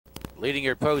Leading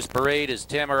your post parade is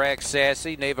Tamarack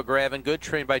Sassy, Neva Gravengood,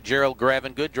 trained by Gerald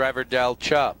Gravengood, driver Del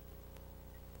Chubb.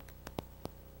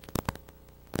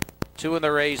 2 in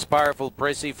the race, Powerful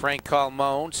Prissy, Frank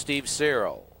Calmone, Steve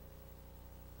Cyril.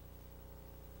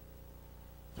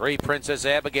 3, Princess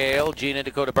Abigail, Gina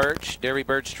Dakota Birch, Derry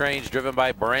Birch trains, driven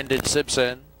by Brendan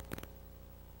Simpson.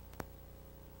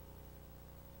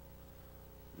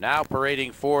 Now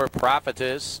parading 4,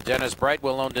 Prophetess, Dennis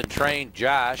Brightwell owned and trained,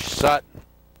 Josh Sutton.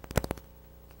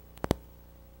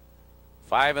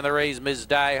 5 in the race, Ms.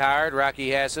 Die Hard,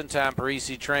 Rocky Hassan, Tom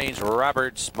Parisi trains,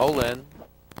 Robert Smolin.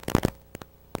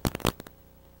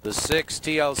 The 6,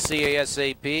 TLC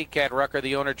ASAP, Cat Rucker,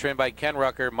 the owner, trained by Ken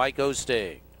Rucker, Mike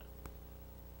Osting.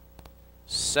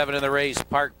 7 in the race,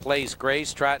 Park Place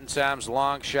Grace, Trotting Tom's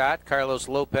Long Shot, Carlos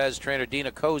Lopez, trainer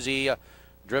Dina Cozy,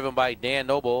 driven by Dan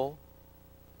Noble.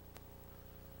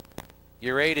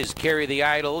 Your 8 is Carry the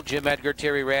Idol, Jim Edgar,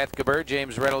 Terry Rathgeber,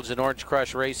 James Reynolds and Orange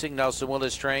Crush Racing, Nelson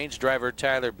Willis trains, driver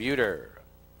Tyler Buter.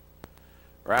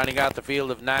 Rounding out the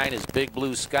field of 9 is Big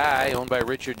Blue Sky, owned by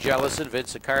Richard Jellison,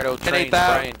 Vince Accardo trains,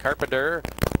 Brian Carpenter.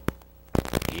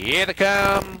 Here they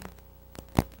come.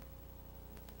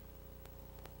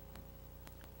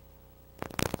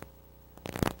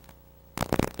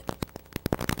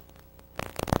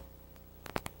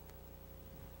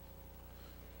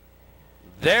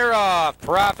 They're off.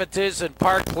 Prophetess and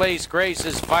Park Place Grace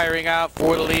is firing out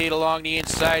for the lead. Along the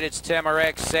inside, it's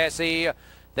Tamarack Sassy.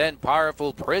 Then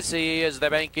Powerful Prissy as they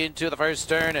bank into the first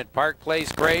turn. And Park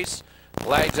Place Grace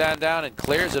glides on down and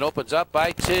clears and opens up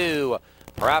by 2.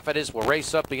 Prophetess will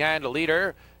race up behind the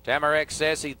leader. Tamarack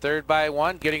Sassy third by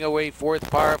 1. Getting away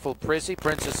fourth, Powerful Prissy.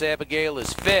 Princess Abigail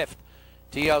is 5th.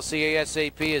 TLC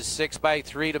ASAP is 6 by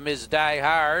 3 to Ms. Die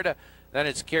Hard. Then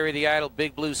it's Carry the Idol,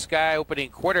 Big Blue Sky opening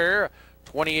quarter.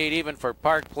 28 even for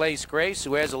Park Place Grace,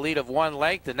 who has a lead of 1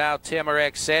 length. And now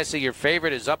Tamarack Sassy, your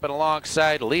favorite, is up and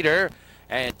alongside leader.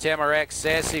 And Tamarack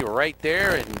Sassy right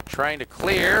there and trying to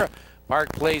clear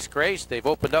Park Place Grace. They've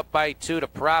opened up by 2 to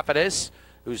Prophetess,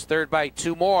 who's third by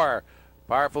 2 more.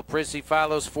 Powerful Prissy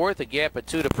follows 4th, a gap of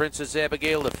 2 to Princess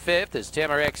Abigail to 5th, as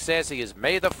Tamarack Sassy has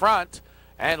made the front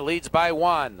and leads by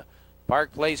 1.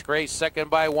 Park Place Grace second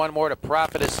by 1 more to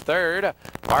Prophetess 3rd.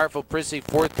 Powerful Prissy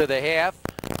 4th to the half.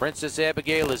 Princess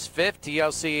Abigail is 5th.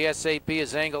 TLC SAP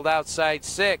is angled outside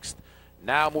 6th.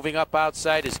 Now moving up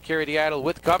outside is Carry the Idol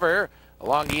with cover.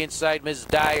 Along the inside, Ms.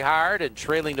 Die Hard, and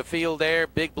trailing the field there,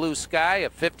 Big Blue Sky, a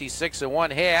 56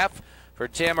 1/2 for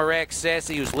Tamarack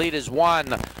Sassy, whose lead is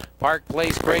 1. Park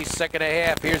Place Grace second and a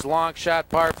half. Here's Long Shot.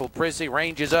 Powerful Prissy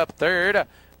ranges up 3rd.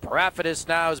 Prophetess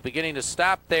now is beginning to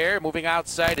stop there. Moving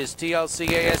outside is TLC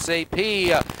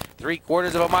ASAP.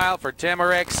 3/4 of a mile for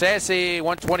Tamarack Sassy.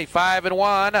 125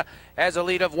 1. Has a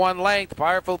lead of 1 length.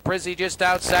 Powerful Prissy just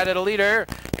outside of the leader.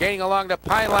 Gaining along the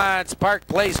pylons. Park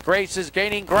Place Grace is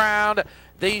gaining ground.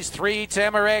 These 3,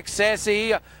 Tamarack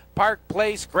Sassy. Park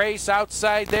Place Grace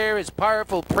outside there is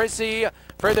Powerful Prissy.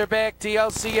 Further back,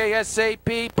 TLC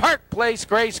ASAP. Park Place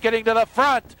Grace getting to the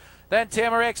front. Then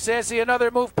Tamarack Sassy,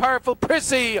 another move, Powerful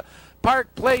Prissy.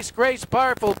 Park Place Grace,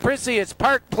 Powerful Prissy. It's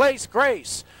Park Place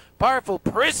Grace. Powerful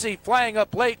Prissy flying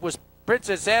up late was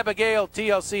Princess Abigail,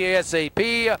 TLC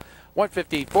ASAP,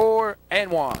 154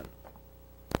 1.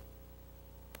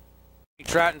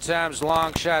 Trotting Tom's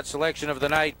Long Shot selection of the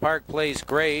night, Park Place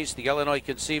Grace. The Illinois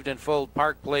conceived and foaled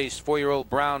Park Place 4-year-old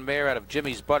brown mare out of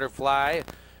Jimmy's Butterfly.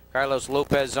 Carlos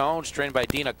Lopez owns, trained by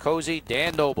Dina Cozy,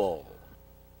 Dan Noble.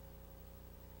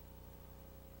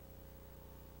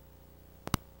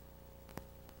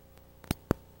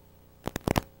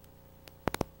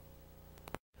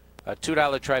 A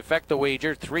 $2 trifecta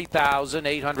wager,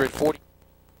 $3,840.